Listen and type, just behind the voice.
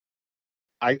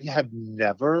I have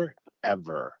never,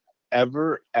 ever,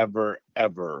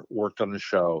 ever worked on a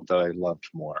show that I loved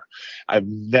more. I've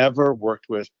never worked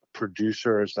with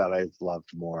producers that I've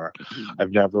loved more.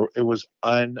 It was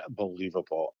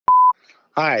unbelievable.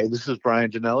 Hi, this is Brian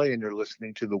Dannelly, and you're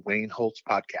listening to the Wayne Holtz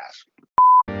podcast.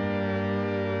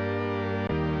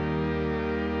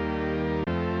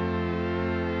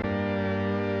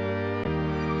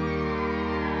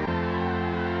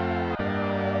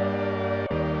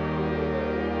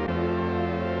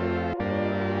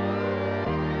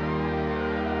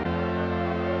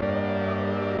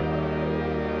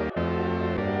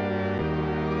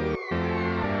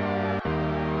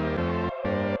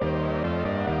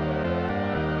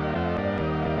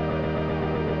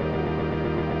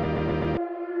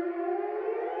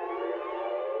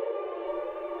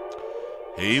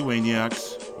 Hey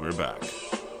Wayniacs, we're back.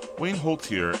 Wayne Holt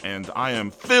here, and I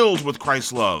am filled with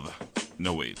Christ's love.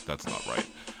 No wait, that's not right.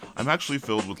 I'm actually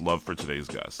filled with love for today's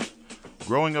guest.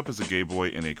 Growing up as a gay boy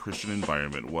in a Christian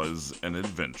environment was an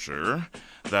adventure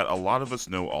that a lot of us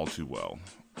know all too well.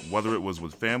 Whether it was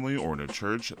with family or in a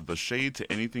church, the shade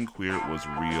to anything queer was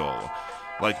real.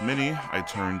 Like many, I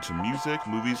turned to music,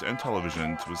 movies, and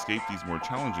television to escape these more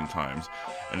challenging times,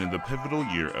 and in the pivotal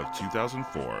year of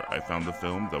 2004, I found the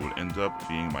film that would end up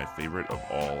being my favorite of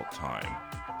all time,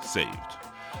 Saved.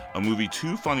 A movie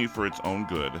too funny for its own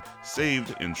good,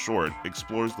 Saved, in short,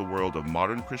 explores the world of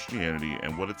modern Christianity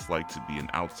and what it's like to be an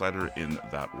outsider in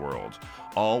that world,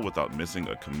 all without missing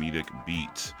a comedic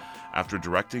beat. After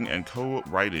directing and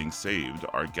co-writing Saved,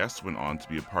 our guest went on to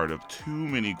be a part of too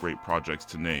many great projects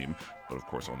to name, but of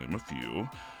course I'll name a few.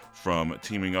 From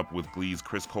teaming up with Glee's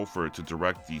Chris Colfer to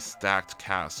direct the stacked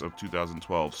cast of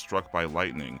 2012 Struck by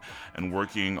Lightning, and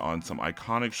working on some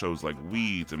iconic shows like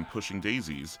Weeds and Pushing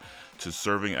Daisies, to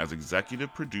serving as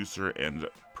executive producer and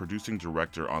producing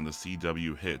director on the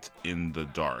CW hit In the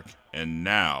Dark, and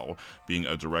now being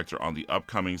a director on the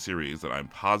upcoming series that I'm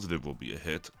positive will be a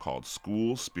hit called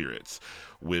School Spirits,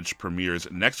 which premieres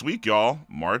next week, y'all,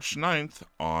 March 9th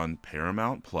on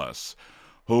Paramount+.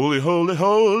 Holy, holy,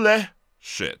 holy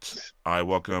shit. I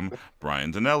welcome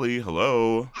Brian Dannelly.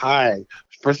 Hello. Hi.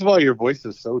 First of all, your voice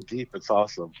is so deep. It's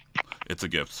awesome. It's a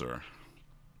gift, sir.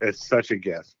 It's such a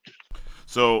gift.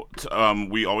 So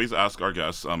we always ask our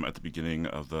guests at the beginning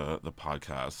of the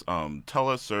podcast, tell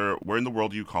us, sir, where in the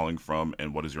world are you calling from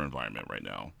and what is your environment right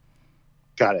now?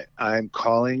 Got it. I'm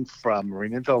calling from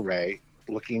Marina Del Rey,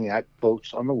 looking at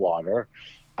boats on the water.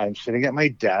 I'm sitting at my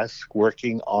desk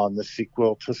working on the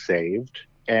sequel to Saved.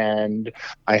 And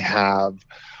I have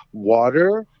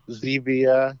water,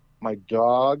 Zevia, my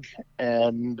dog,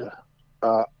 and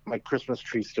my Christmas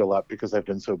tree still up because I've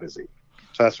been so busy.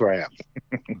 So that's where I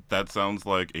am. That sounds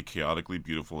like a chaotically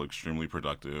beautiful, extremely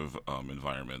productive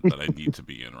environment that I need to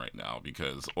be in right now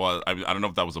because, well, I don't know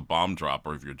if that was a bomb drop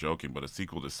or if you're joking, but a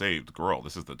sequel to Saved, girl,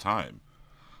 this is the time.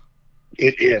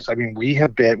 It is. I mean,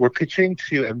 we're pitching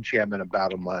to MGM in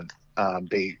about a month.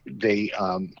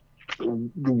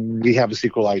 We have a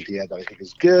sequel idea that I think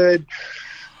is good.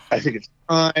 I think it's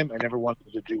time. I never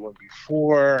wanted to do one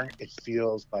before. It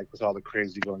feels like with all the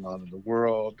crazy going on in the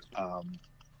world, I'm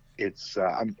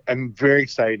very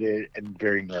excited and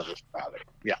very nervous about it.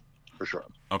 Yeah, for sure.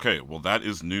 Okay, well that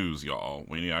is news, y'all.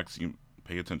 Waniacs, you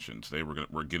pay attention. Today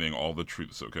we're getting all the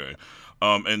truths, okay?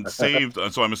 And Saved.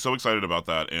 So I'm so excited about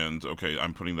that, and okay,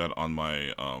 I'm putting that on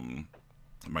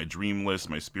my dream list,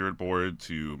 my spirit board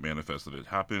to manifest that it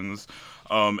happens.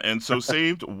 And so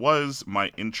Saved was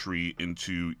my entry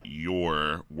into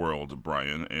your world,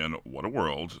 Brian, and what a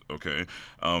world, okay?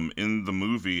 In the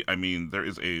movie, I mean, there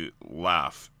is a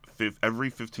laugh every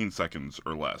 15 seconds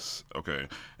or less, okay?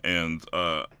 And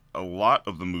a lot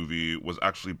of the movie was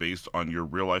actually based on your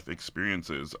real life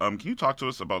experiences. Can you talk to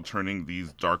us about turning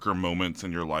these darker moments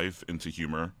in your life into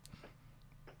humor?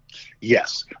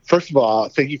 Yes. First of all,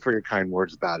 thank you for your kind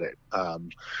words about it.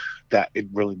 That it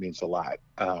really means a lot.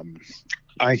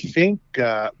 I think,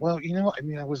 well,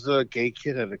 I was a gay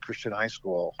kid at a Christian high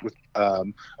school with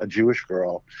a Jewish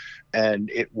girl, and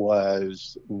it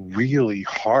was really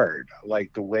hard.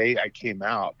 Like the way I came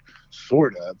out,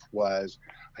 sort of, was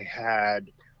I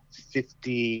had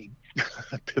 50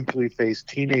 pimply faced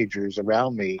teenagers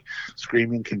around me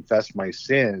screaming, confess my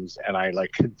sins, and I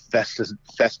like confessed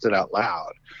it out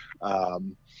loud.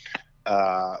 Um,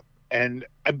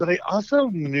 but I also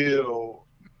knew,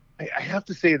 I have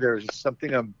to say, there's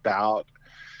something about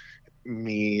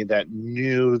me that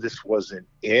knew this wasn't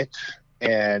it.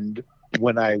 And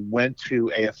when I went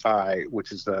to AFI,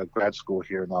 which is the grad school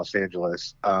here in Los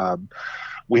Angeles,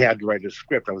 we had to write a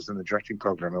script. I was in the directing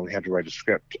program, and we had to write a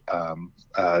script.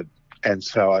 And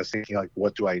so I was thinking, like,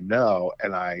 what do I know?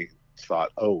 And I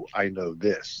thought, oh, I know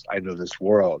this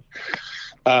world.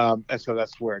 And so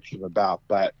that's where it came about.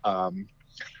 But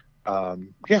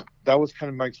yeah, that was kind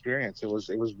of my experience. It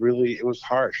was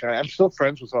harsh. I'm still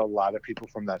friends with a lot of people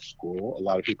from that school. A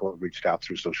lot of people have reached out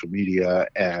through social media,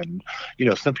 and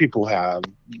some people have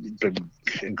been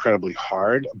incredibly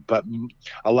hard, but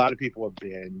a lot of people have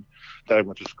been that I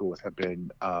went to school with have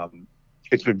been.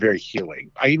 It's been very healing.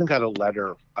 I even got a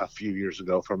letter a few years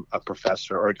ago from a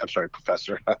professor, or I'm sorry,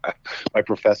 professor, my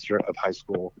professor of high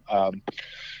school,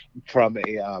 from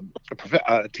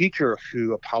a teacher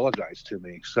who apologized to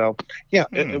me. So yeah,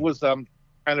 it Hmm. was kind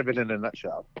of it in a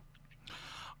nutshell.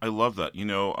 I love that.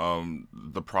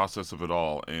 The process of it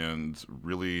all, and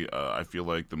really, I feel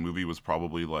like the movie was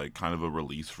probably like kind of a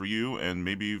release for you, and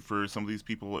maybe for some of these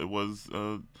people, it was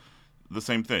the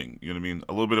same thing. You know what I mean?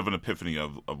 A little bit of an epiphany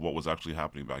of what was actually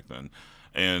happening back then.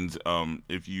 And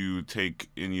if you take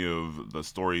any of the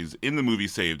stories in the movie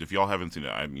Saved, if y'all haven't seen it,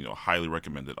 I highly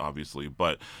recommend it, obviously.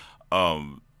 But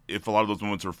if a lot of those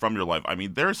moments are from your life, I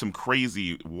mean, there are some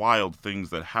crazy, wild things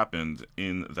that happened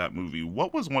in that movie.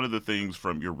 What was one of the things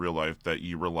from your real life that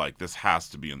you were like, this has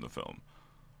to be in the film?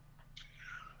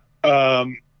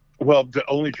 Um, well, the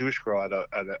only Jewish girl at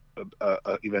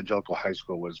a evangelical high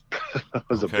school was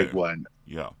was a big Okay. one.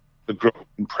 Yeah. The girl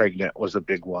being pregnant was a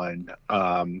big one.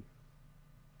 Um,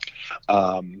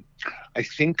 I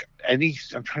think I'm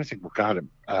trying to think. Well, God,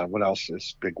 what else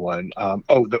is a big one?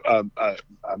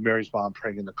 Mary's mom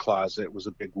praying in the closet was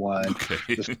a big one.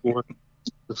 Okay. The school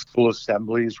the school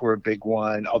assemblies were a big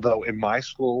one. Although in my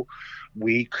school,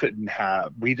 weren't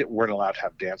allowed to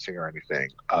have dancing or anything.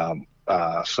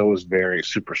 So it was very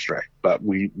super strict. But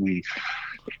we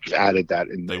added that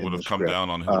They in would the have come script. down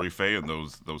on Hillary Faye and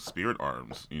those spirit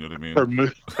arms. You know what I mean? For mo-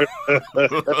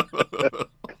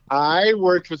 I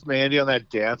worked with Mandy on that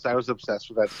dance. I was obsessed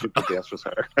with that stupid dance with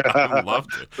her. I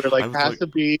loved it. We're I like, was has like, to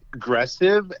be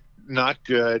aggressive, not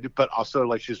good, but also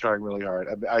like she's trying really hard.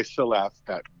 I still laugh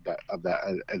at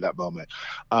that moment.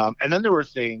 And then there were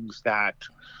things that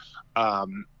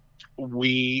um,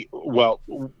 we well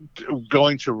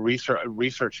going to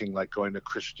researching, like going to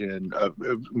Christian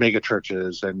mega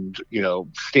churches, and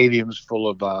stadiums full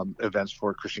of events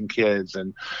for Christian kids,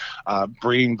 and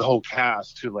bringing the whole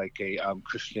cast to like a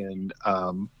Christian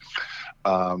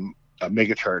a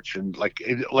mega church, and like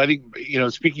letting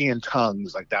speaking in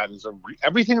tongues, like that is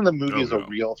everything in the movie oh is a yeah.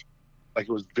 real. Like,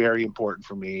 it was very important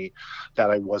for me that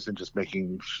I wasn't just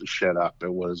making shit up.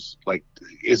 It was like,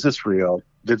 is this real?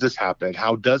 Did this happen?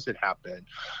 How does it happen?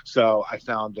 So I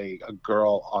found a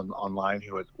girl online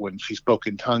who, when she spoke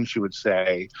in tongues, she would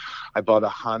say, "I bought a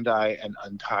Hyundai and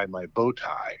untie my bow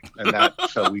tie," and that.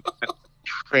 So we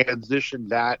transitioned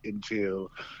that into,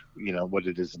 what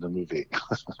it is in the movie.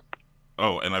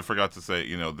 Oh, and I forgot to say,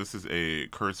 this is a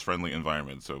curse-friendly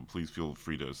environment, so please feel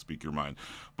free to speak your mind.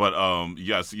 But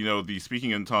yes, the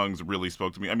speaking in tongues really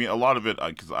spoke to me. I mean, a lot of it,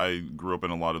 because I grew up in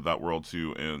a lot of that world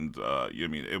too, and I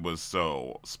mean, it was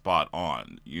so spot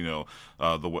on.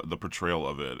 The portrayal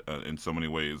of it in so many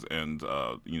ways, and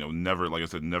never, like I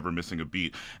said, never missing a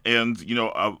beat. And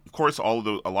of course, a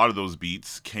lot of those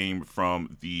beats came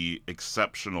from the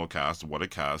exceptional cast. What a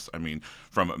cast! I mean,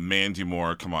 from Mandy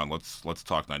Moore. Come on, let's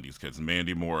talk '90s kids.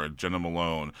 Mandy Moore, Jenna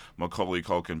Malone, Macaulay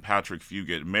Culkin, Patrick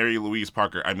Fugit, Mary Louise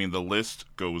Parker. I mean, the list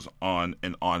goes on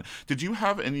and on. Did you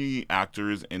have any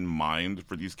actors in mind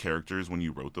for these characters when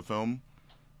you wrote the film?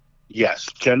 Yes,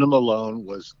 Jenna Malone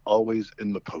was always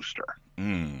in the poster.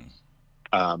 Mm.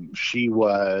 She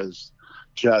was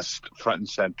just front and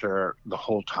center the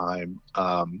whole time.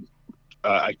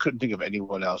 I couldn't think of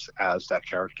anyone else as that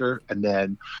character. And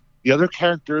then the other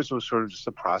characters was sort of just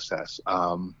a process.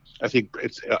 I think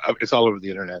it's all over the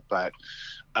internet, but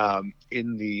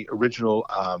in the original,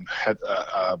 oh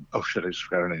shit, I just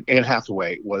forgot her name. Anne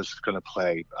Hathaway was going to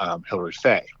play Hilary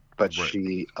Faye, but Right.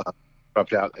 she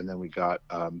dropped out, and then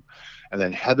and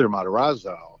then Heather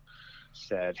Matarazzo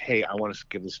said, "Hey, I want to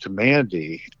give this to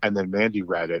Mandy," and then Mandy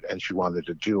read it and she wanted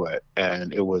to do it,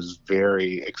 and it was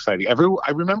very exciting.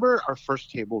 I remember our first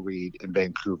table read in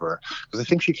Vancouver, because I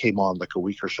think she came on like a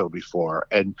week or so before,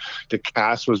 and the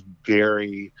cast was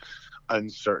very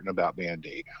uncertain about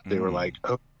Mandy. They were Mm. like,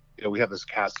 "Oh, we have this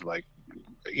cast of like."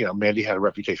 Mandy had a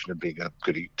reputation of being a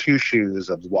goody two shoes,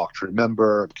 of Walk to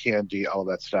Remember, of Candy, all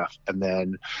that stuff. And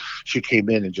then she came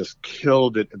in and just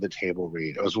killed it in the table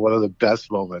read. It was one of the best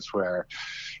moments where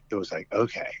it was like,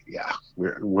 okay, yeah,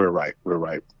 we're right.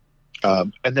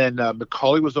 And then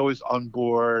Macaulay was always on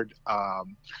board.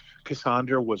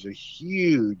 Cassandra was a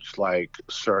huge like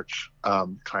search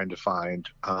trying to find.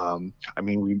 I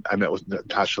mean, I met with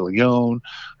Natasha Lyonne,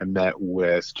 I met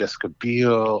with Jessica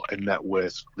Biel, I met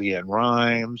with Leanne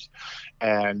Rhymes,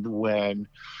 and when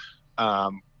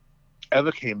um,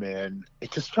 Eva came in,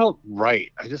 it just felt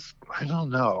right. I don't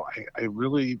know.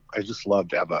 I just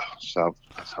loved Eva, so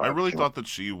that's how I I really came up. thought that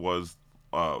she was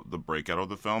the breakout of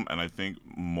the film, and I think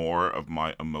more of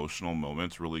my emotional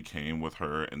moments really came with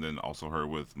her, and then also her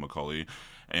with Macaulay,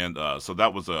 and so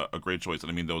that was a great choice.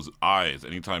 And I mean, those eyes,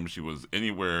 anytime she was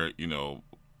anywhere,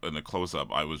 in a close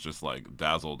up, I was just like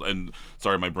dazzled. And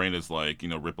sorry, my brain is like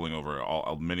rippling over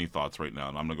all many thoughts right now,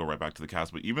 and I'm gonna go right back to the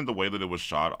cast. But even the way that it was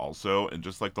shot, also, and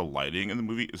just like the lighting in the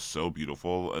movie is so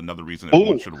beautiful. Another reason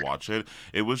everyone Oh, should watch it.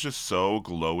 It was just so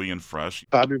glowy and fresh.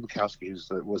 Bobby Bukowski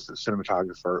was the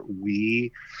cinematographer.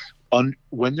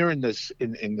 When they're in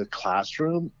in the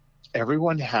classroom,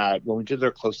 everyone had when we did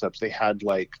their close-ups, they had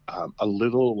like a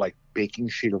little like baking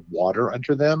sheet of water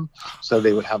under them, so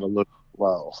they would have a little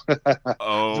glow.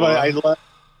 That's why I Oh, love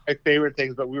my favorite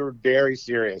things, but we were very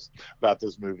serious about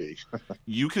this movie.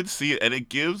 you could see it, and it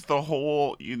gives the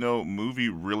whole movie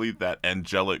really that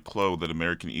angelic glow that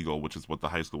American Eagle, which is what the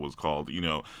high school was called,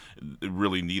 it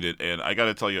really needed. And I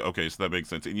gotta tell you, okay, so that makes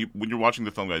sense. And when you're watching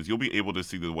the film, guys, you'll be able to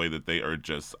see the way that they are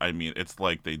just, I mean, it's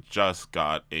like they just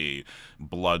got a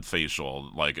blood facial,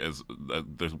 like as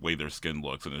the way their skin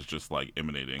looks, and it's just like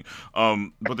emanating.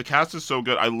 But the cast is so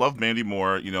good. I love Mandy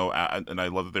Moore, and I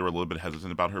love that they were a little bit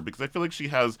hesitant about her because I feel like she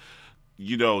has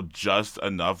just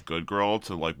enough good girl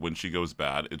to like when she goes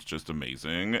bad, it's just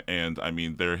amazing. And I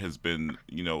mean, there has been,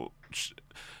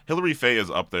 Hillary Faye is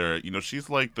up there. She's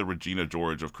like the Regina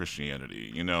George of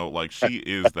Christianity. Like she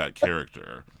is that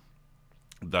character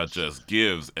that just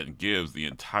gives and gives the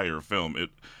entire film.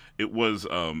 It was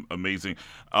amazing.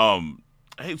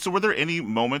 Hey, so were there any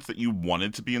moments that you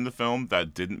wanted to be in the film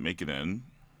that didn't make it in?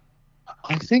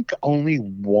 I think only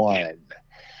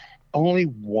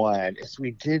one is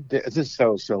we did this is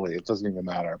so silly it doesn't even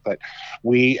matter, but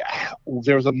we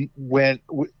there's a when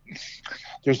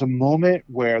there's a moment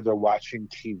where they're watching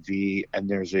TV and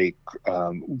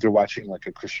they're watching like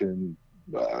a Christian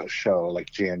show like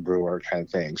Jan Brewer kind of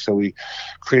thing. So we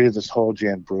created this whole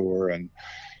Jan Brewer, and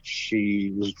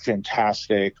she was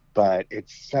fantastic, but it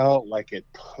felt like it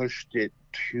pushed it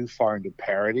too far into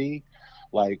parody.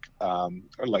 Like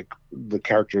the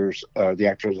characters, the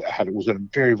actors had was in a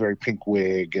very very pink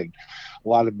wig and a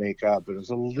lot of makeup, and it was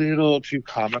a little too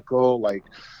comical.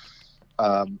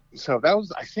 So that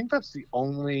was, I think that's the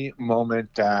only moment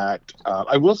that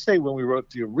I will say when we wrote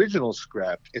the original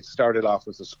script, it started off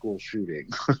with a school shooting.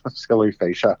 Hillary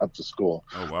Faye shot up the school,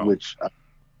 Oh wow. which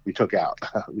we took out,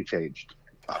 we changed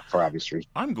for obvious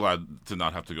reasons. I'm glad to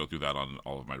not have to go through that on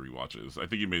all of my rewatches. I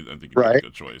think you made a Right,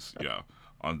 good choice. Yeah,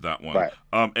 on that one. right.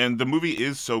 And the movie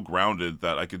is so grounded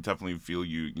that I could definitely feel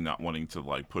you not wanting to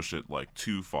like push it like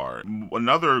too far.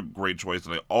 Another great choice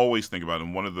that I always think about,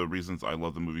 and one of the reasons I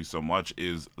love the movie so much,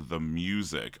 is the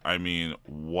music. I mean,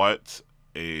 what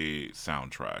a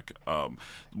soundtrack.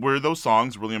 Were those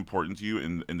songs really important to you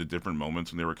in the different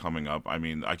moments when they were coming up? I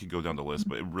mean, I could go down the list,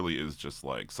 but it really is just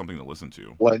like something to listen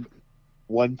to. One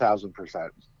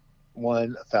 1,000%.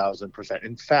 1,000%.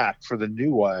 In fact, for the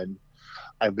new one,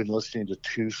 I've been listening to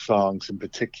two songs in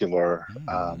particular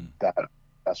Hmm. that I'm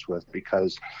obsessed with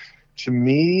because to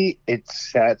me, it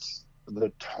sets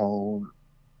the tone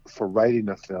for writing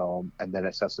the film, and then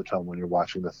it sets the tone when you're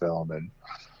watching the film. And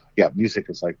yeah, music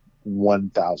is like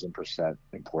 1,000%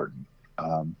 important.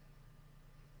 Um,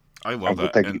 I I love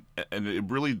would that, think, and it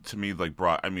really to me like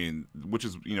brought. I mean, which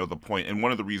is the point, and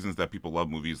one of the reasons that people love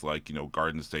movies like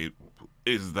Garden State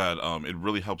is that it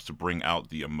really helps to bring out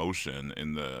the emotion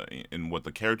in what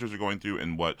the characters are going through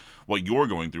and what you're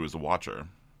going through as a watcher.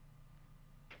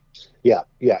 yeah,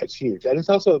 yeah, it's huge. And it's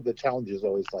also the challenge is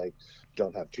always like,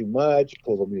 don't have too much,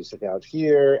 pull the music out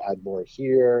here, add more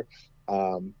here.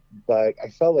 Um, but I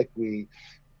felt like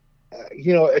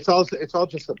it's all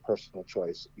just a personal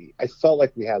choice. I felt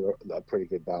like we had a pretty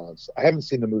good balance. I haven't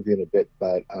seen the movie in a bit,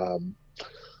 but um,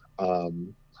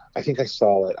 I think I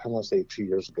saw it. I want to say 2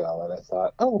 years ago, and I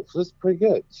thought, oh, this is pretty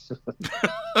good.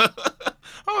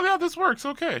 Oh yeah, this works.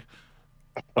 Okay.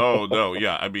 Oh no,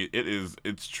 yeah. I mean,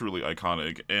 it's truly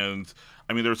iconic, and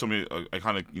I mean, there are so many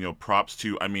iconic props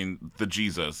too. I mean, the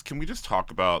Jesus. Can we just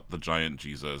talk about the giant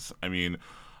Jesus? I mean,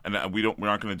 and we're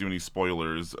not going to do any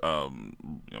spoilers. I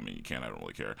mean, you can. I don't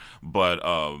really care. But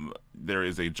there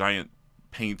is a giant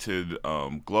painted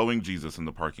glowing Jesus in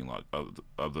the parking lot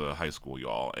of the high school,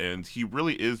 y'all, and he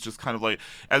really is just kind of like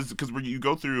as because when you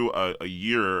go through a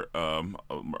year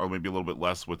or maybe a little bit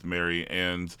less with Mary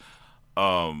and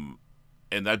um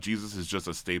and that Jesus is just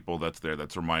a staple that's there,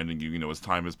 that's reminding you, as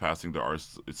time is passing, there are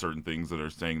certain things that are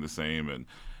staying the same. And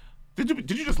did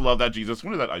you just love that Jesus?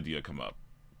 When did that idea come up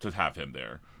to have him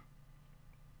there?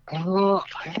 I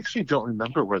actually don't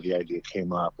remember where the idea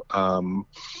came up.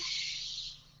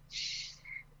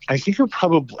 I think it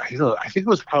probably, I think it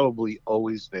was probably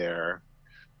always there.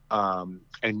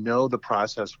 I know the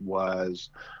process was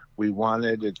we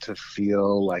wanted it to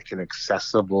feel like an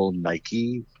accessible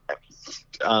Nike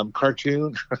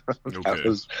cartoon. That Okay.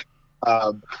 was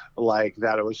like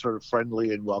that. It was sort of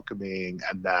friendly and welcoming,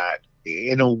 and that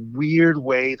in a weird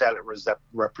way that it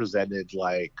represented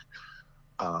like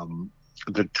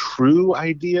the true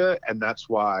idea, and that's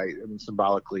why, I mean,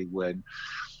 symbolically, when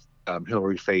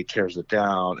Hillary Faye tears it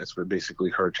down, it's basically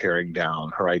her tearing down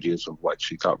her ideas of what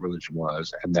she thought religion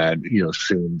was, and then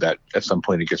soon that at some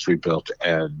point it gets rebuilt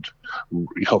and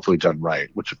hopefully done right,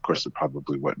 which of course it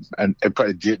probably wouldn't, and it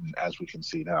probably didn't, as we can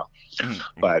see now.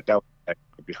 Mm-hmm. But that was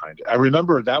behind it. I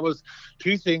remember that was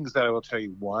two things that I will tell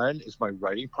you. One is my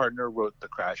writing partner wrote the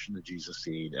crash in the Jesus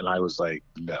scene, and I was like,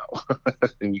 no,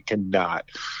 you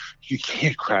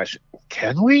can't crash.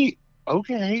 Can we?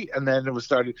 Okay. And then we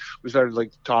started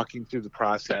like talking through the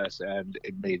process, and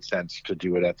it made sense to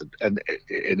do it and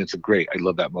it's a great, I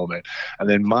love that moment. And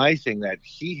then my thing that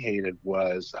he hated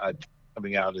was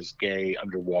coming out as gay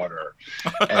underwater,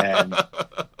 and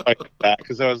like that,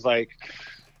 because I was like,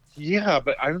 yeah,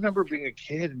 but I remember being a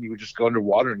kid and you would just go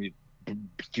underwater and you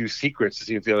do secrets to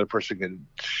see if the other person can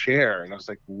share. And I was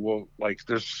like, well, like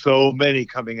there's so many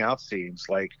coming out scenes.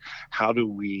 Like, how do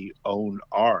we own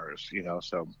ours?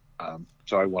 So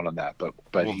I won on that. But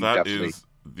Well, he that definitely. is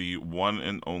the one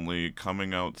and only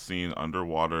coming out scene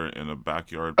underwater in a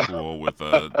backyard pool with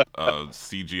a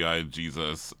CGI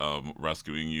Jesus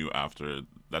rescuing you after.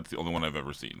 That's the only one I've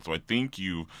ever seen. So I think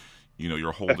you're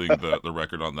holding the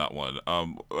record on that one.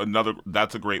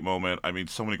 That's a great moment. I mean,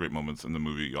 so many great moments in the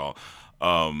movie, y'all.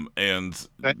 And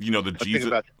the The thing Jesus.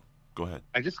 about Go ahead.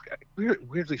 I just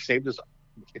weirdly saved this.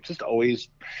 It just always,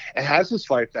 it has this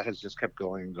life that has just kept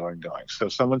going and going and going. So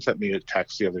someone sent me a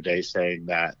text the other day saying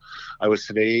that I was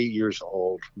today 8 years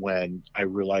old when I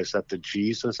realized that the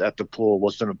Jesus at the pool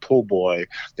wasn't a pool boy,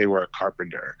 they were a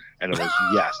carpenter. And it was,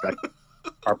 yes, that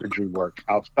carpentry work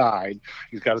outside.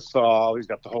 He's got a saw, he's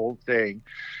got the whole thing.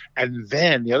 And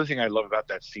then the other thing I love about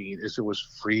that scene is it was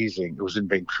freezing. It was in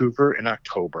Vancouver in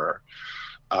October.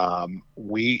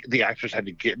 The actors had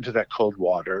to get into that cold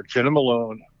water. Jenna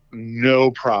Malone,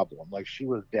 no problem. Like, she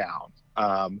was down.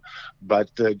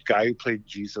 But the guy who played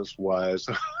Jesus was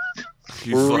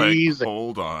He's like, freezing.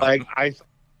 hold Like, on. I thought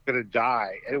I was gonna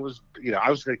die. And it was, I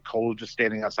was like cold just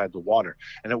standing outside the water,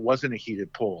 and it wasn't a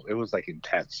heated pool. It was like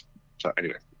intense. So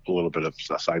anyway, a little bit of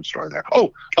a side story there.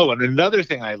 And another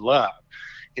thing I love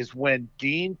is when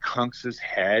Dean conks his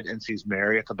head and sees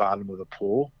Mary at the bottom of the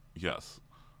pool. Yes.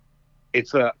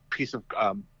 It's a piece of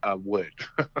wood.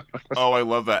 Oh, I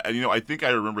love that. And I think I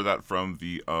remember that from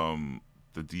the Oh,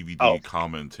 DVD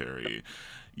commentary.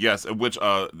 Yes, which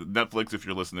Netflix, if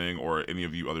you're listening, or any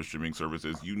of you other streaming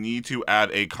services, you need to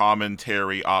add a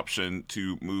commentary option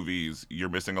to movies. You're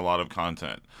missing a lot of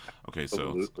content. Okay, so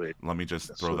absolutely. let me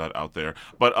just throw So, that out there.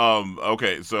 But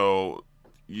okay, so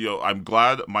I'm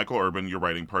glad Michael Urban, your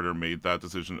writing partner, made that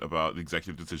decision about the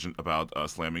executive decision about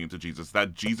slamming into Jesus.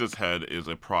 That Jesus head is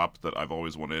a prop that I've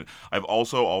always wanted. I've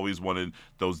also always wanted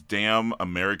those damn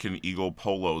American Eagle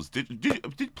polos.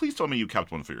 Did please tell me you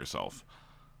kept one for yourself?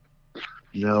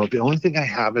 no, the only thing I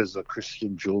have is a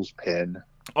Christian Jules pin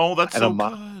Oh, that's and a so mo-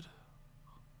 good.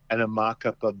 and a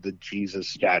mock-up of the Jesus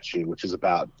statue, which is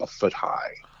about a foot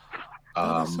high.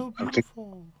 That is so I'm thinking,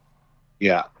 beautiful.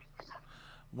 yeah.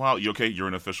 Wow, okay, you're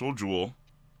an official jewel.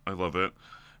 I love it.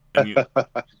 And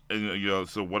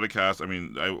so what a cast. I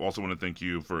mean, I also want to thank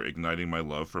you for igniting my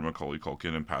love for Macaulay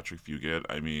Culkin and Patrick Fugit.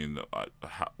 I mean,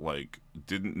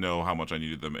 didn't know how much I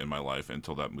needed them in my life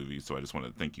until that movie, so I just want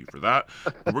to thank you for that.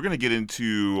 And we're going to get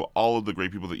into all of the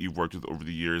great people that you've worked with over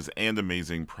the years and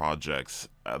amazing projects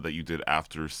that you did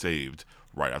after Saved,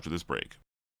 right after this break.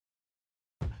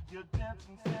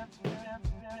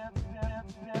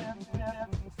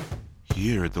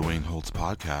 Here at the Wayne Holtz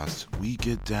Podcast, we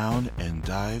get down and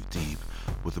dive deep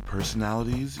with the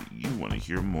personalities you want to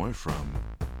hear more from.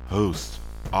 Host,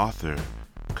 author,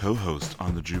 co-host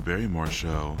on The Drew Barrymore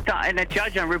Show, And a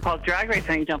judge on RuPaul's Drag Race,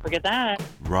 honey, don't forget that.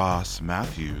 Ross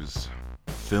Matthews.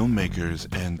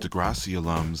 Filmmakers and Degrassi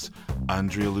alums,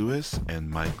 Andrea Lewis and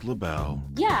Mike LaBelle.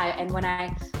 Yeah, and when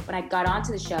I got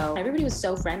onto the show, everybody was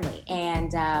so friendly,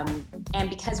 and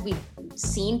because we've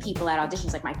seen people at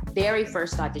auditions, like my very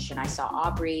first audition, I saw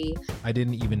Aubrey. I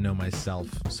didn't even know myself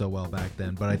so well back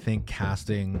then, but I think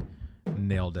casting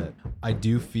nailed it. I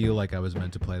do feel like I was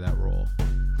meant to play that role.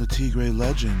 The Tigre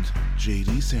legend,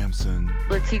 J.D. Sampson.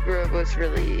 Le Tigre was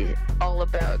really all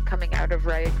about coming out of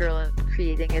Riot Girl and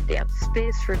creating a dance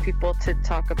space for people to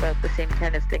talk about the same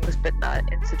kind of things, but not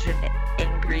in such an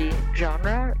angry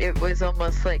genre. It was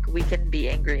almost like we can be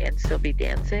angry and still be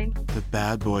dancing. The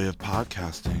bad boy of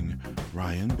podcasting,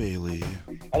 Ryan Bailey.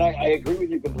 And I agree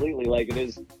with you completely. Like, it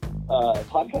is,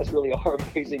 podcasts really are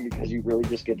amazing because you really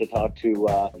just get to talk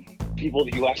to people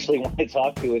that you actually want to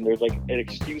talk to, and there's like an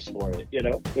excuse for it, you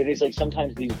know? It is like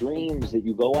sometimes these dreams that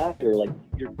you go after, like,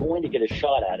 you're going to get a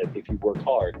shot at it if you work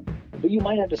hard, but you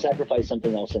might have to sacrifice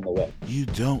something else in the way. You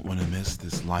don't want to miss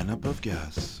this lineup of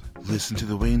guests. Listen to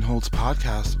the Wayne Holtz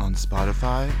podcast on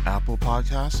Spotify, Apple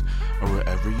Podcasts, or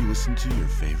wherever you listen to your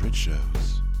favorite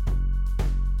shows.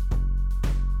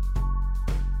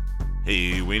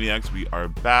 Hey, Wayniacs, we are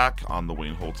back on the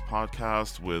Wayne Holtz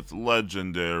podcast with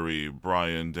legendary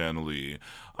Brian Dannelly.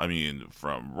 I mean,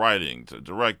 from writing to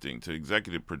directing to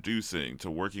executive producing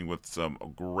to working with some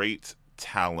great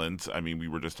talent. I mean, we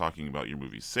were just talking about your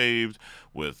movie Saved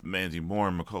with Mandy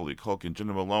Moore, Macaulay Culkin,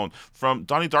 Jenna Malone. From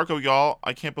Donnie Darko, y'all,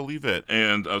 I can't believe it.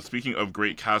 And speaking of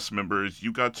great cast members,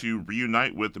 you got to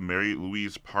reunite with Mary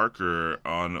Louise Parker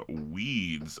on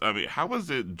Weeds. I mean, how was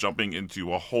it jumping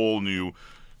into a whole new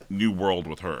world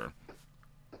with her?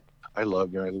 I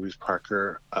love Mary Louise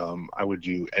Parker. I would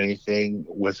do anything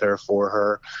with her, for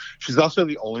her. She's also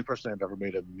the only person I've ever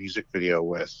made a music video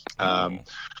with.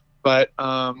 But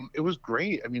it was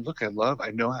great. I mean, look, I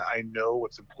know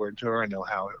what's important to her. I know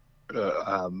how,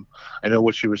 I know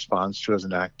what she responds to as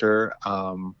an actor.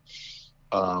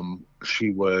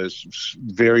 She was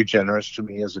very generous to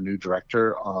me as a new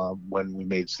director when we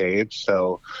made Saved.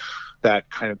 So that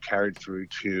kind of carried through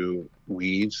to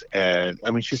Weeds. And I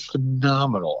mean, she's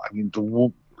phenomenal. I mean,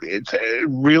 it's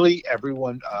really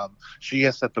everyone. She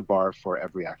has set the bar for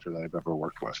every actor that I've ever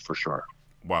worked with, for sure.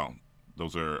 Wow.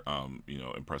 Those are,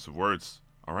 impressive words.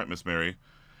 All right, Miss Mary.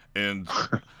 And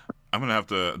I'm going to have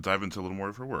to dive into a little more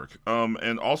of her work.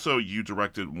 And also, you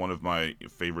directed one of my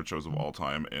favorite shows of all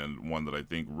time, and one that I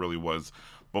think really was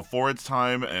before its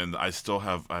time, and I still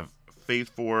have faith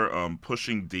for,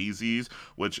 Pushing Daisies,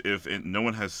 which no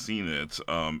one has seen it,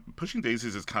 Pushing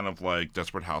Daisies is kind of like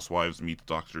Desperate Housewives meets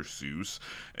Dr. Seuss,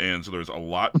 and so there's a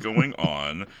lot going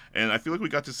on, and I feel like we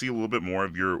got to see a little bit more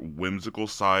of your whimsical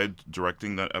side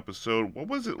directing that episode. What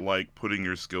was it like putting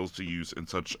your skills to use in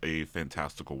such a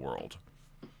fantastical world?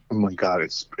 Oh my God,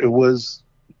 it was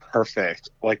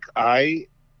perfect. Like, I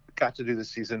got to do the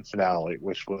season finale,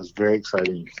 which was very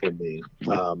exciting for me.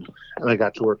 And I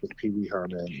got to work with Pee Wee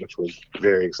Herman, which was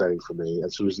very exciting for me,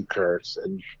 and Susie Kurtz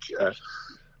and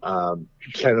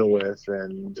Chenoweth,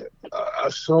 and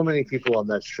so many people on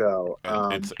that show.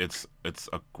 It's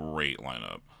a great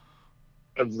lineup.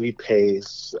 Lee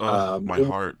Pace. My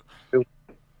heart.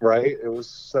 Right? It was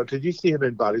so. Did you see him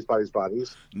in Bodies, Bodies,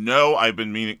 Bodies? No, I've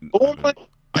been meaning. Oh my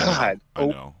God! I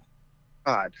know.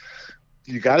 God.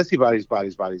 You got to see Bodies,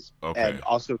 Bodies, Bodies. Okay. And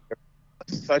also,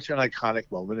 such an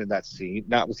iconic moment in that scene,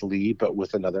 not with Lee, but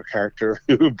with another character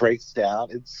who breaks down.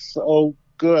 It's so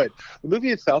good. The movie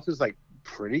itself is like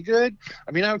pretty good.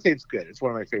 I mean, I would say it's good. It's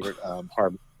one of my favorite horror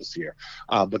movies this year.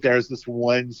 But there's this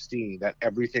one scene that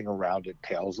everything around it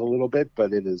pales a little bit,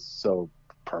 but it is so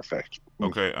perfect.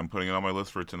 Okay, I'm putting it on my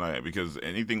list for tonight, because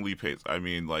anything Lee Pace, I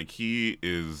mean, like, he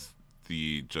is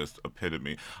the just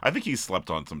epitome. I think he's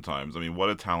slept on sometimes. I mean, what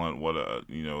a talent, what a,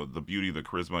 the beauty, the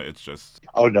charisma, it's just...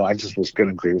 Oh, no, I just was going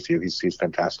to agree with you. He's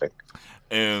fantastic.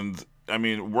 And, I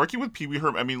mean, working with Pee Wee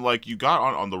Herman, I mean, like, you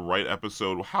got on the right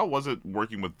episode. How was it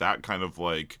working with that kind of,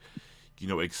 like,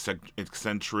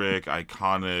 eccentric,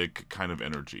 iconic kind of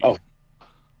energy? Oh,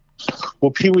 well,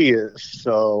 Pee Wee is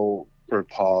so... or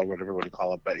Paul, whatever you want to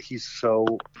call it, but he's so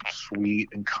sweet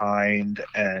and kind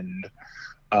and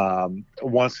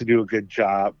wants to do a good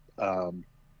job.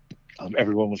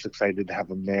 Everyone was excited to have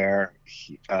him there.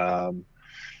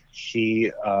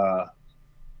 He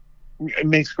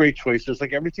makes great choices,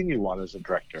 like everything you want as a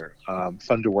director.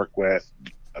 Fun to work with,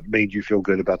 made you feel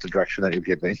good about the direction that you're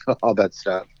giving, all that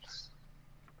stuff.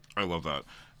 I love that.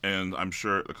 And I'm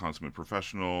sure the consummate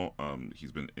professional,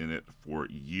 he's been in it for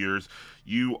years.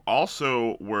 You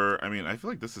also were, I mean, I feel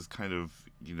like this is kind of,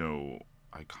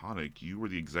 iconic. You were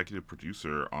the executive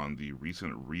producer on the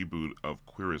recent reboot of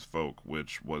Queer as Folk,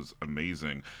 which was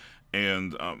amazing.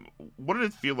 And what did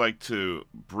it feel like to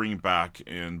bring back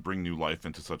and bring new life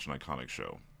into such an iconic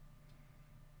show?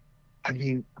 I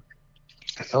mean,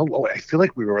 I feel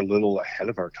like we were a little ahead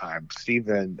of our time.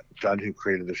 Stephen Dunn, who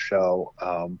created the show,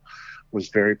 was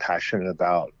very passionate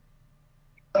about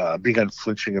being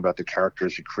unflinching about the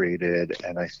characters he created,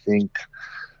 and I think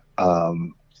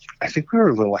Um, I think we were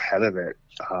a little ahead of it.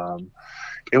 I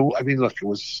mean, look, it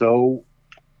was so.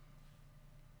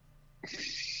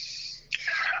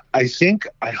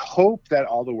 I hope that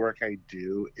all the work I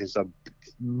do is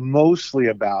mostly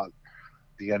about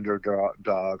the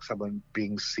underdog, someone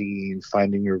being seen,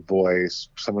 finding your voice,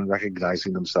 someone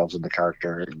recognizing themselves in the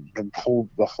character.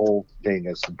 The whole thing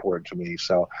is important to me.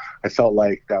 So I felt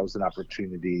like that was an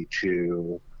opportunity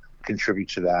to contribute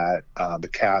to that. The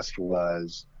cast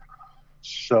was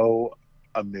so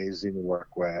amazing to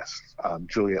work with.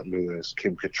 Juliette Lewis,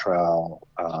 Kim Cattrall.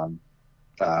 Um,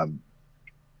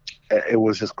 it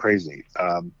was just crazy.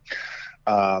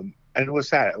 And it was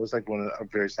sad. It was like a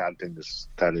very sad thing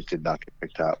that it did not get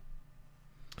picked up.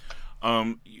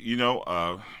 You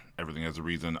know, everything has a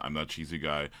reason. I'm not a cheesy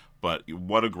guy, but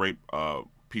what a great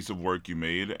piece of work you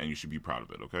made, and you should be proud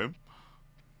of it. Okay,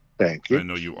 Thank I you.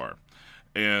 know you are.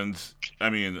 And I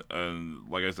mean,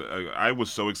 like I said, I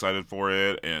was so excited for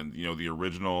it, and you know, the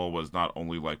original was not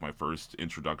only like my first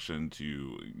introduction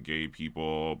to gay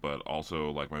people, but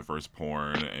also like my first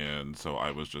porn, and so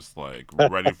I was just like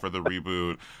ready for the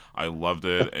reboot. I loved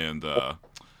it, and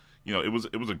you know, it was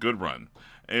a good run.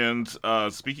 And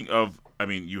speaking of, I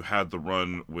mean, you had the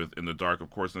run with In the Dark, of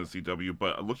course, in the CW,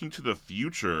 but looking to the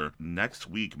future, next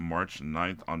week, March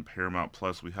 9th on Paramount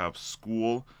Plus, we have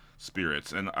School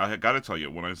Spirits. And I got to tell you,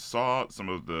 when I saw some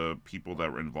of the people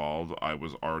that were involved, I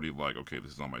was already like, okay,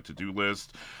 this is on my to-do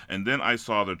list. And then I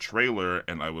saw the trailer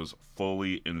and I was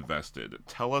fully invested.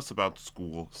 Tell us about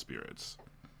School Spirits.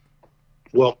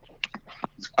 Well,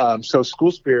 so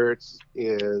School Spirits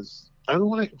is. I don't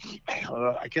want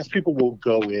to. I guess people will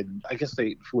go in. I guess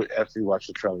they after you watch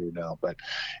the trailer, you know. But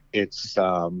it's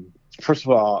first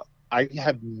of all, I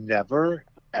have never,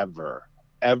 ever,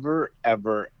 ever,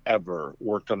 ever, ever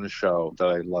worked on a show that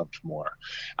I loved more.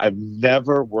 I've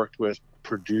never worked with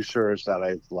producers that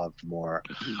I've loved more.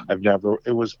 I've never.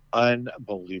 It was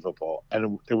unbelievable,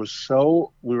 and it was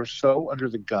so. We were so under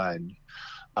the gun.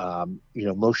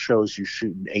 Most shows you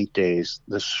shoot in 8 days.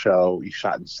 This show you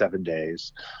shot in 7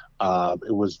 days.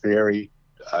 It was very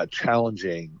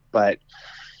challenging, but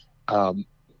um,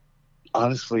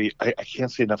 honestly, I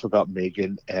can't say enough about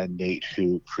Megan and Nate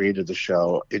who created the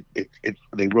show.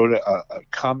 They wrote a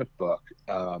comic book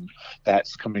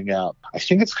that's coming out. I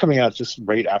think it's coming out just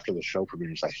right after the show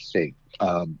premieres. I think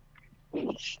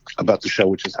about the show,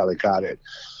 which is how they got it.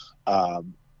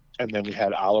 Um, and then we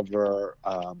had Oliver,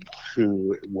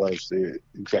 who was the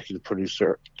executive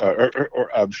producer or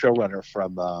showrunner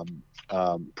from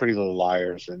Pretty Little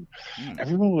Liars, and Hmm.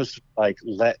 everyone was like,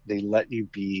 let you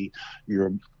be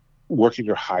your working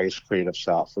your highest creative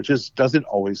self, which doesn't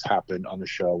always happen on the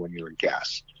show when you're a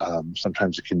guest.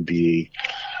 Sometimes it can be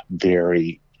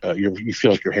very you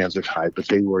feel like your hands are tied, but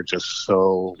they were just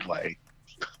so like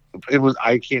it was.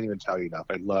 I can't even tell you enough.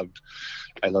 I loved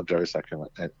every second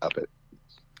of it.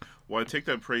 Well, I take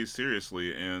that praise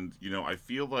seriously, and you know, I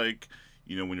feel like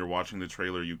you know when you're watching the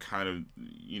trailer, you kind of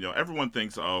you know everyone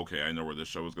thinks, oh, okay, I know where this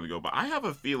show is going to go, but I have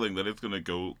a feeling that it's going to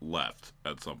go left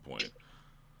at some point.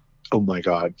 Oh my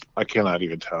god, I cannot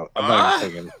even tell. I'm not even Ah!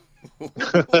 saying anything.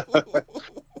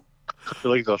 I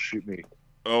feel like they'll shoot me.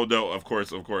 Oh no, of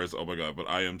course, of course. Oh my god, but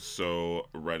I am so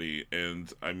ready.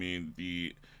 And I mean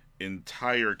the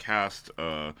entire cast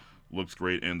looks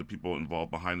great and the people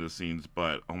involved behind the scenes,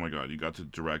 but oh my god, you got to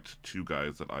direct two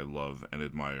guys that I love and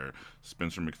admire,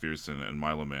 Spencer McPherson and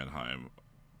Milo Manheim.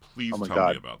 Oh Please my tell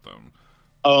me god, about them.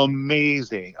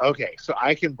 amazing. Okay, so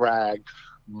I can brag.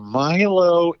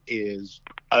 Milo is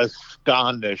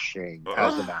astonishing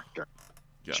as an Ugh. actor.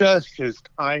 Yes. Just his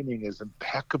timing is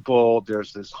impeccable.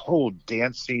 There's this whole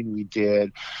dance scene we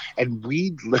did, and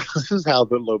this is how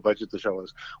the low budget the show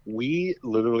was. We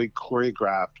literally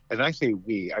choreographed, and I say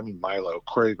we, I mean Milo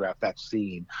choreographed that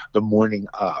scene the morning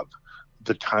of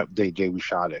the day we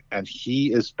shot it, and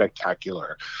he is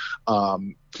spectacular.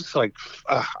 Just like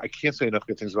I can't say enough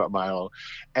good things about Milo,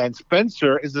 and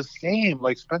Spencer is the same.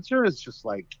 Like Spencer is just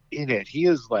like in it. He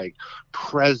is like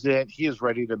present. He is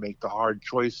ready to make the hard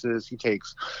choices. He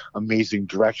takes amazing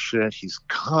direction. He's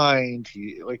kind.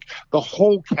 He like the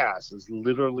whole cast is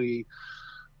literally.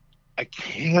 I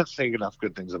can't say enough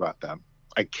good things about them.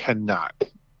 I cannot.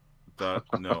 That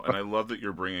no, and I love that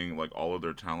you're bringing like all of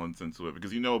their talents into it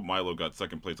because you know Milo got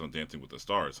second place on Dancing with the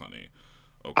Stars, honey.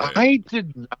 Okay. I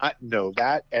did not know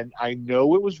that, and I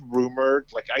know it was rumored.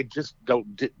 Like I just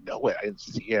didn't know it. I didn't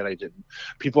see it. I didn't.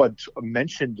 People had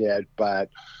mentioned it, but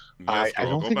Yes, I girl,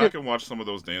 don't go think it. back and watch some of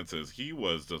those dances. He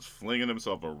was just flinging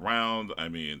himself around. I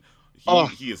mean, he Oh,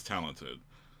 he is talented.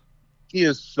 He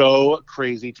is so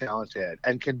crazy talented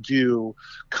and can do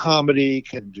comedy,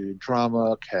 can do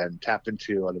drama, can tap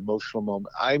into an emotional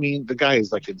moment. I mean, the guy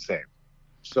is like insane.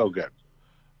 So good.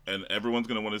 And everyone's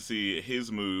going to want to see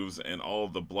his moves and all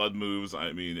of the blood moves.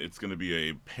 I mean, it's going to be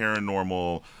a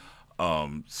paranormal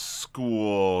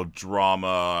school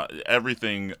drama,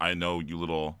 everything I know you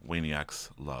little Waniacs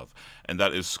love. And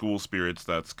that is School Spirits.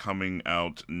 That's coming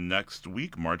out next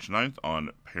week, March 9th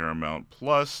on Paramount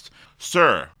Plus.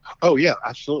 Sir. Oh, yeah,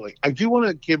 absolutely. I do want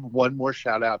to give one more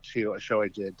shout out to a show I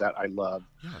did that I love.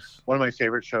 Yes. One of my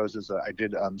favorite shows is I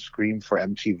did Scream for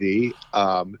MTV.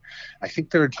 I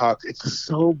think they're in talks. It's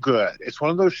so good. It's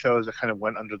one of those shows that kind of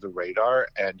went under the radar.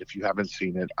 And if you haven't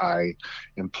seen it, I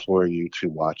implore you to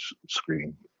watch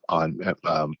Scream on.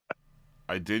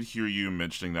 I did hear you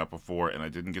mentioning that before, and I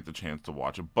didn't get the chance to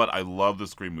watch it. But I love the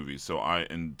Scream movies, so I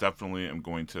and definitely am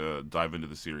going to dive into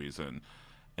the series and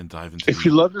dive into. If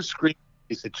you love the Scream,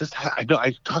 it just I know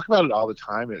I talk about it all the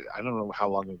time. I don't know how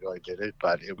long ago I did it,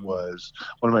 but it was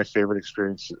one of my favorite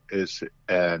experiences,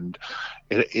 and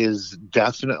it is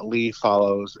definitely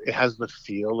follows. It has the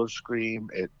feel of Scream.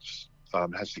 It's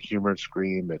has the humor of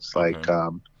Scream. It's like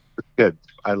it's good.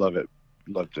 I love it.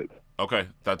 Loved it. Okay,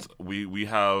 that's we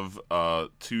have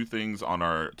two things on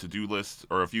our to-do list,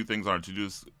 or a few things on our to-do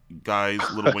list, guys,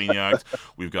 Little Waniacs.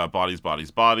 We've got Bodies,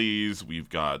 Bodies, Bodies. We've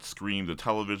got Scream, the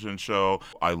television show.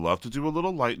 I love to do a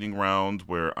little lightning round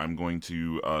where I'm going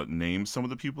to name some of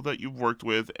the people that you've worked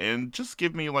with, and just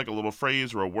give me like a little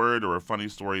phrase or a word or a funny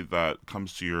story that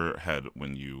comes to your head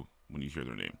when you hear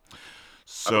their name.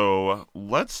 So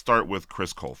let's start with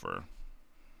Chris Colfer.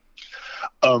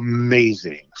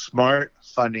 Amazing, smart,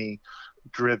 funny,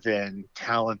 driven,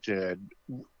 talented,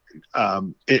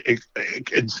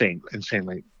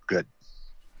 insanely good.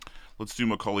 Let's do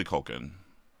Macaulay Culkin.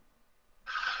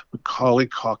 Macaulay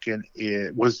Culkin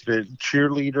was the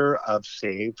cheerleader of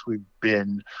Saved. We've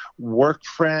been work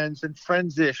friends and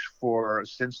friends-ish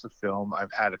since the film.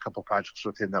 I've had a couple projects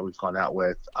with him that we've gone out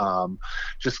with.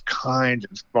 Just kind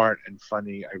and smart and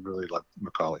funny. I really love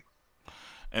Macaulay.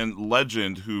 And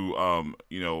legend, who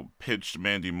pitched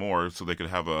Mandy Moore so they could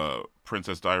have a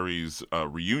Princess Diaries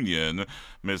reunion,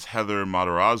 Miss Heather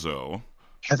Matarazzo.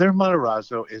 Heather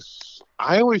Matarazzo is.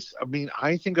 I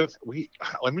think of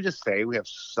Let me just say, we have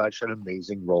such an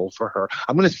amazing role for her.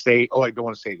 I'm going to say. Oh, I don't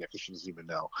want to say that because she doesn't even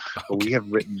know. But we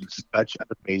have written such an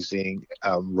amazing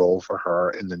role for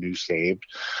her in the new Saved.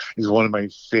 It's one of my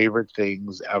favorite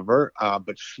things ever.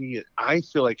 But I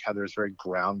feel like Heather is very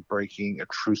groundbreaking,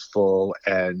 truthful,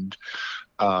 and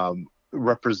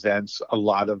represents a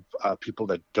lot of people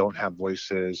that don't have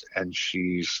voices. And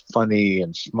she's funny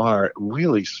and smart,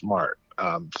 really smart.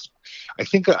 I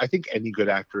think any good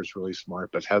actor is really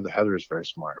smart, but Heather is very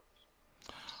smart.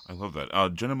 I love that.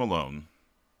 Jenna Malone.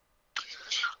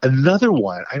 Another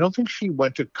one. I don't think she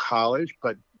went to college,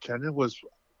 but Jenna was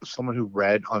someone who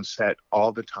read on set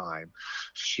all the time.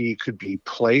 She could be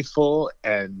playful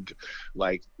and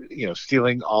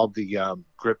stealing all the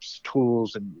grips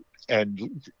tools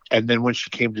and then when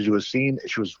she came to do a scene,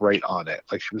 she was right on it.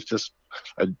 Like, she was just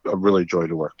a really joy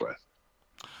to work with.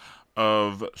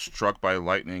 Of Struck by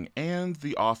Lightning and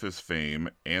The Office fame,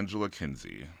 Angela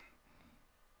Kinsey.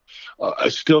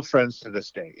 Still friends to this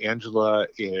day. Angela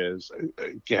is,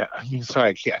 sorry,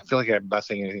 I feel like I'm not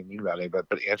saying anything mean about it, but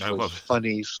Angela is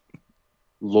funny,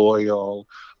 loyal.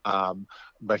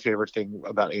 My favorite thing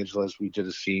about Angela is we did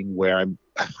a scene where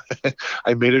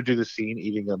I made her do the scene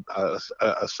eating a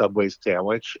Subway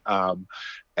sandwich,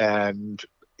 and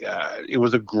it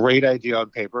was a great idea on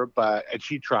paper, and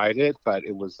she tried it, but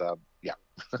it was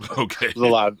okay. It was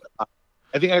a lot.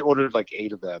 I think I ordered like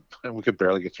 8 of them, and we could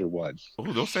barely get through one.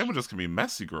 Oh, those sandwiches can be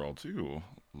messy, girl, too.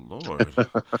 Lord.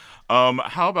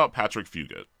 How about Patrick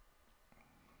Fugit?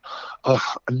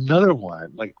 Another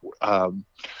one. I'll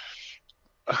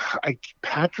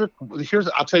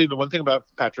tell you the one thing about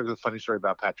Patrick. The funny story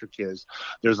about Patrick is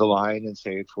there's a line in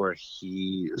Saved where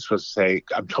he is supposed to say,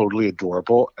 "I'm totally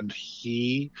adorable," and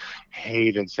he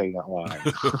hated saying that line.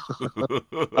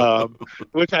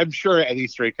 Which I'm sure any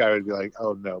straight guy would be like,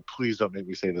 "Oh no, please don't make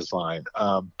me say this line."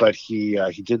 But he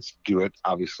did do it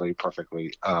obviously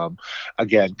perfectly.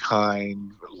 Again,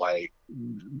 kind,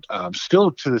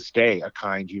 still to this day, a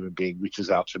kind human being, reaches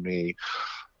out to me.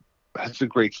 Has a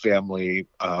great family,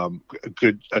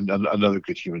 another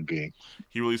good human being.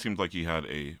 He really seemed like he had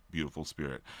a beautiful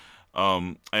spirit.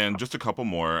 And just a couple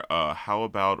more. How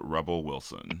about Rebel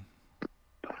Wilson?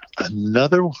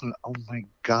 Another one. Oh my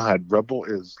God, Rebel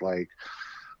is like.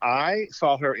 I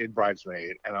saw her in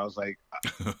Bridesmaid, and I was like,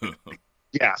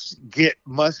 Yes, get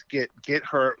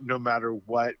her no matter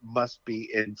what. Must be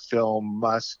in film.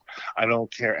 Must I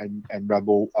don't care. And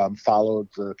Rebel followed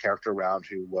the character around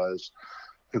who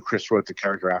Chris wrote the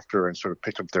character after and sort of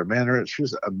picked up their manner. She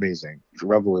was amazing.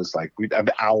 Rebel is like we'd have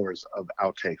hours of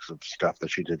outtakes of stuff that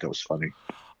she did that was funny.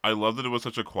 I love that it was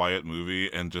such a quiet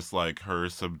movie and just like her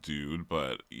subdued,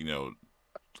 but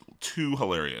too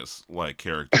hilarious like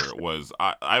character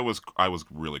I was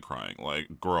really crying like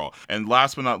girl. And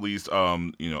last but not least,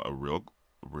 a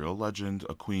real legend,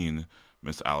 a queen,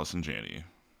 Miss Allison Janney.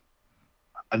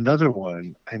 Another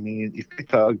one. I mean, you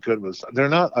think how good was? They're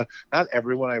not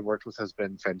everyone I worked with has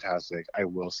been fantastic. I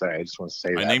will say. I just want to say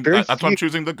I that named very that's why I'm few.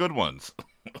 choosing the good ones.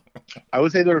 I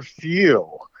would say there are few,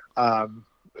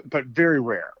 but very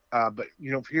rare. But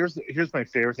here's my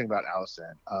favorite thing about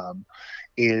Allison.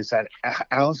 Is that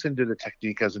Allison did a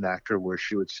technique as an actor where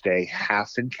she would stay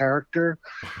half in character,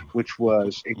 which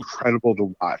was incredible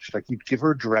to watch. Like you'd give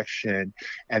her direction,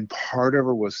 and part of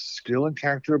her was still in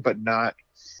character, but not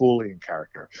fully in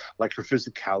character. Like her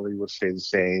physicality would stay the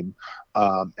same.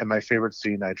 And my favorite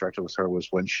scene I directed with her was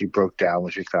when she broke down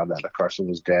when she found out that Carson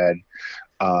was dead.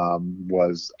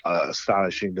 Was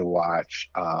astonishing to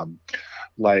watch.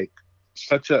 Like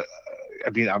such a. I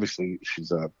mean, obviously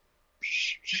she's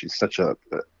such a.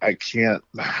 I can't.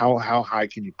 How high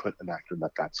can you put an actor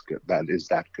that's good? That is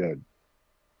that good.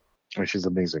 I mean, she's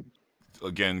amazing.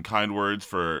 Again, kind words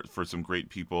for some great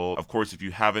people. Of course, if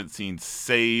you haven't seen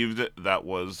Saved, that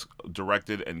was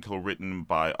directed and co-written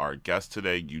by our guest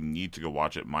today, you need to go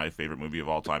watch it. My favorite movie of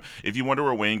all time. If you wonder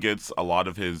where Wayne gets a lot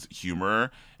of his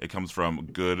humor, it comes from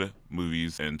good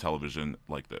movies and television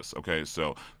like this. Okay,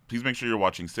 so please make sure you're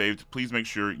watching Saved. Please make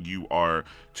sure you are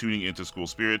tuning into School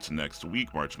Spirits next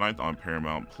week, March 9th on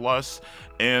Paramount Plus,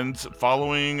 and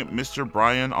following Mr.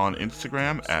 Brian on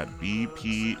Instagram at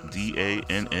BPDANNELLY,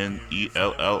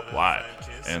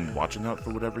 and watching out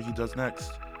for whatever he does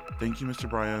next. Thank you, Mr.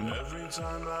 Brian.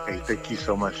 Hey, thank you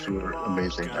so much. You were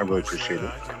amazing. I really appreciate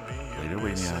it. Later,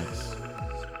 Waniacs.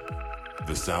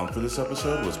 The sound for this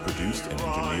episode was produced and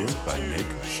engineered by Nick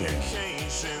Shane.